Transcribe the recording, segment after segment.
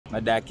My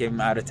dad came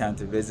out of town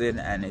to visit,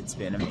 and it's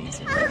been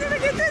amazing. I'm gonna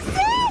get this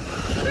seat!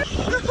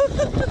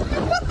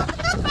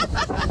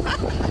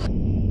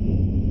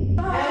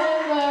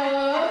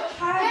 Hello!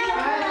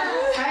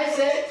 Hi,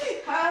 Sid!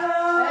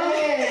 Hello!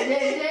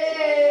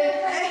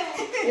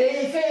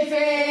 Hey,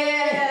 Fefe!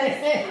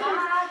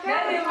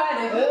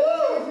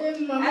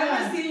 I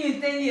haven't seen you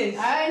in 10 years.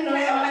 I know.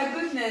 Oh my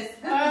goodness.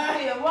 Good to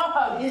see you.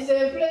 Welcome. It's a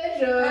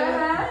pleasure.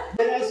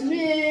 That's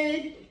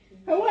me.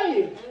 How are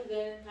you? I'm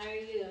good. How are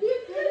you?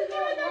 You're good.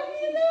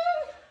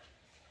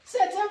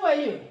 Seth, how are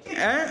you?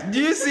 Do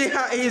you see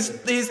how he's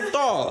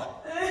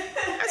tall?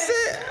 I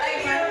said.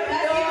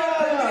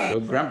 So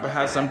Grandpa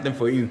has something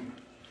for you.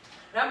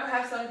 Grandpa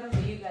have something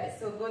for you guys,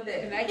 so go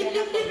there. Can I get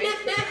it for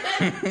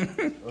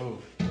me? Oh.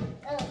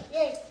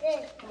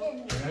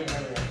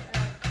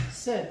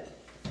 Seth.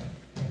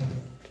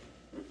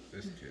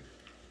 That's good.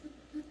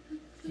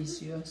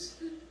 It's yours.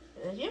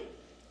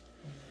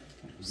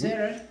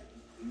 Sarah.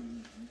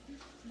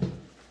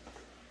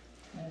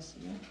 That's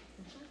you.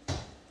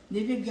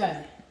 The big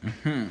guy.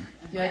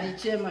 You are the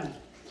chairman.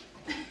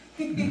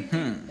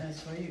 That's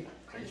for you.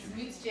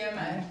 Sweet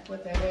chairman.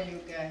 Whatever you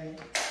guys.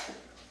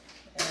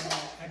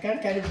 I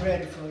can't carry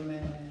bread from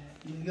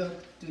New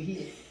York to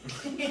here.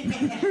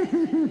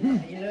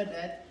 You know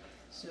that?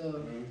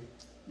 So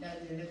that's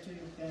the little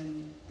you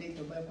can take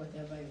to buy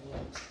whatever you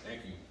want.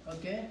 Thank you.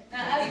 Okay?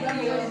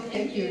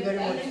 Thank you very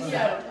much for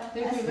that.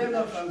 Thank you very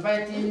much for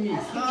inviting me.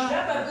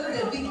 Grandpa built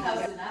a big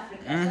house in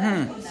Africa.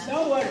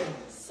 Don't worry.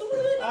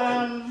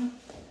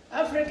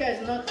 Africa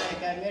is not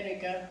like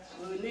America.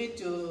 We need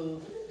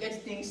to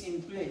get things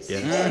in place. Yeah.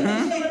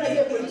 Am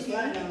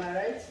I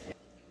right?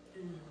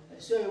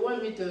 So you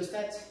want me to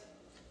start?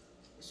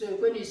 So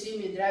when you see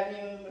me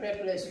driving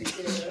reckless with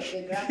the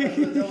grandpa,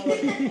 don't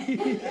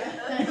worry.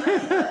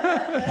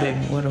 Babe,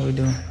 what are we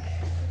doing?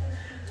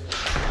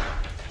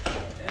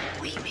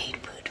 We made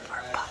food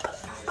for Papa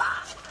Papa.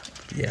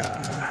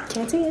 Yeah.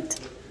 Can't see it.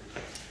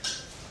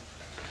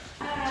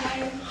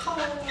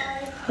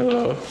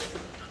 Hello.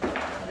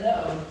 Hello.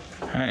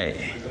 Hi.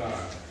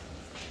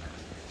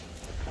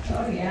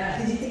 Oh yeah.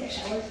 Did you take a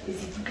shower?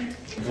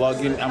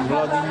 Vlogging. I'm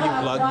vlogging. You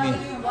vlog me.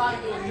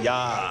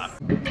 Yeah.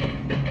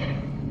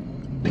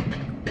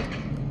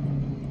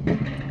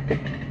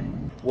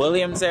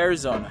 Williams,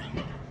 Arizona.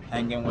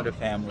 Hanging with the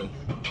family.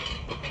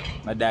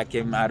 My dad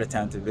came out of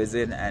town to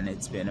visit, and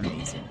it's been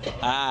amazing.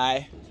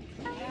 Hi.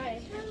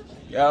 Hi.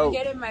 Yo.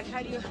 Get in my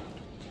cardio.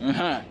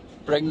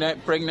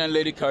 Pregnant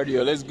lady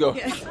cardio. Let's go.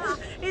 Yes.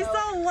 He's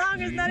so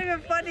long, it's not even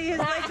funny. His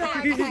legs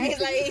are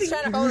He's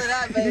trying to hold it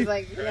up, but he's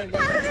like, I'm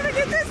gonna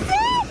get this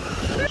seat!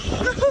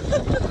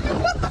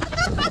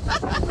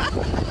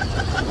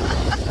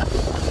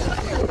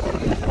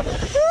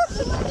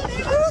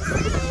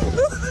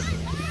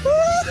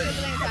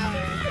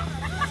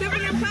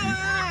 Sibling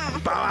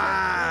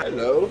power!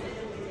 Hello.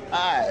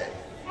 Hi.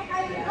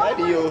 Hi,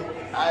 Dio.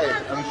 Hi.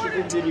 I'm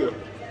shooting video.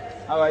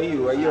 How are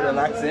you? Are you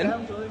relaxing?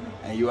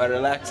 And you are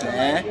relaxing,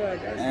 eh?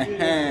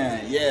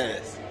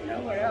 Yes.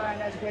 Don't worry,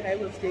 that's when I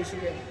will stay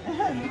here.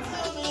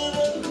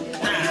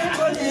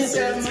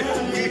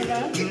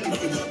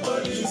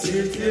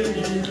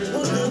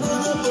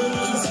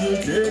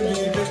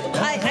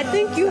 I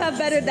think you have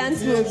better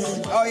dance moves.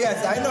 Oh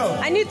yes, I know.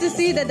 I need to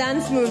see the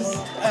dance moves. You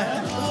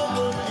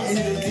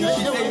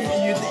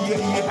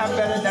have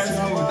better dance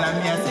moves than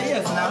me. I say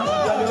yes now. You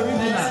are the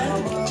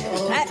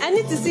original. I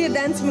need to see your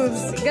dance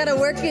moves. You gotta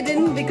work it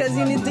in because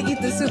you need to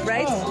eat the soup,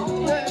 right?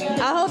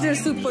 I'll hold your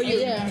soup for you.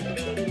 Yeah.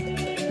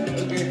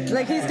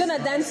 Like he's gonna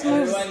dance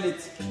moves.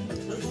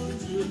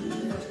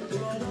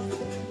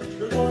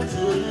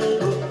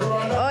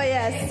 Oh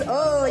yes,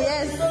 oh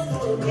yes.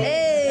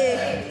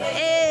 Hey,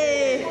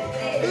 hey,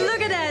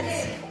 look at that.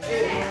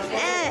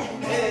 Eh.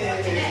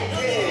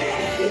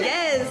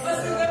 Yes.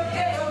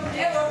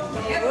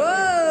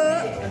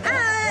 Whoa.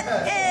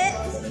 Ah, eh.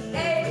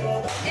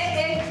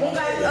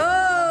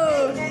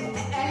 Oh.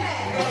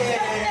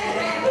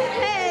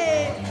 Hey.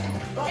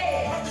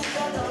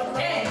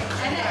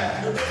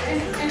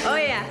 Oh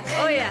yeah,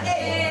 oh yeah.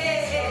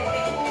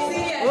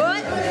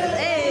 What?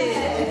 Hey.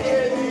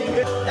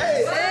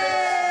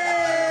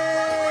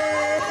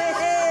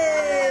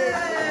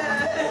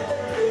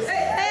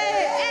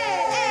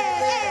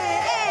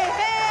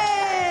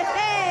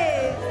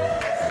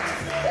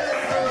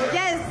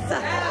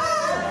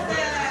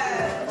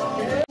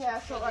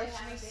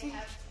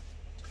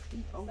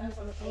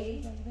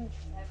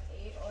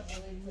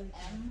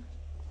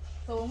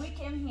 So when we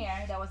came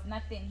here, there was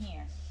nothing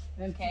here.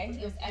 Okay,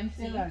 it was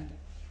empty.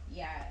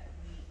 Yeah,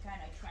 we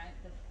kind of tried.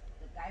 The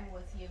guy who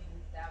was here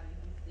moved out. We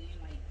moved in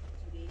like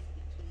 2 days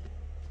between.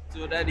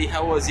 So, Daddy,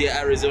 how was your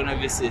Arizona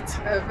visit?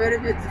 Very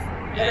beautiful,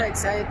 very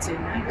exciting,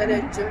 very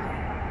enjoyable.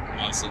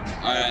 Awesome.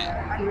 All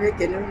right. And we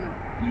can,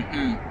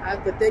 I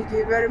have to thank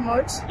you very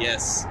much.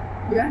 Yes.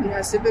 You and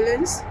your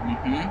siblings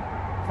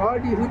for all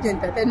the huge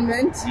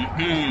entertainment.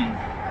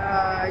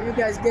 You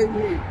guys gave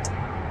me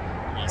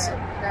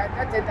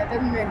that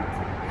entertainment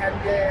and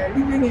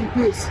living in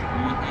peace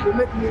will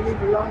make me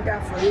live longer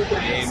for you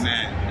guys.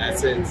 Amen.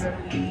 That's it.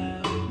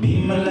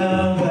 Be my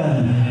lover.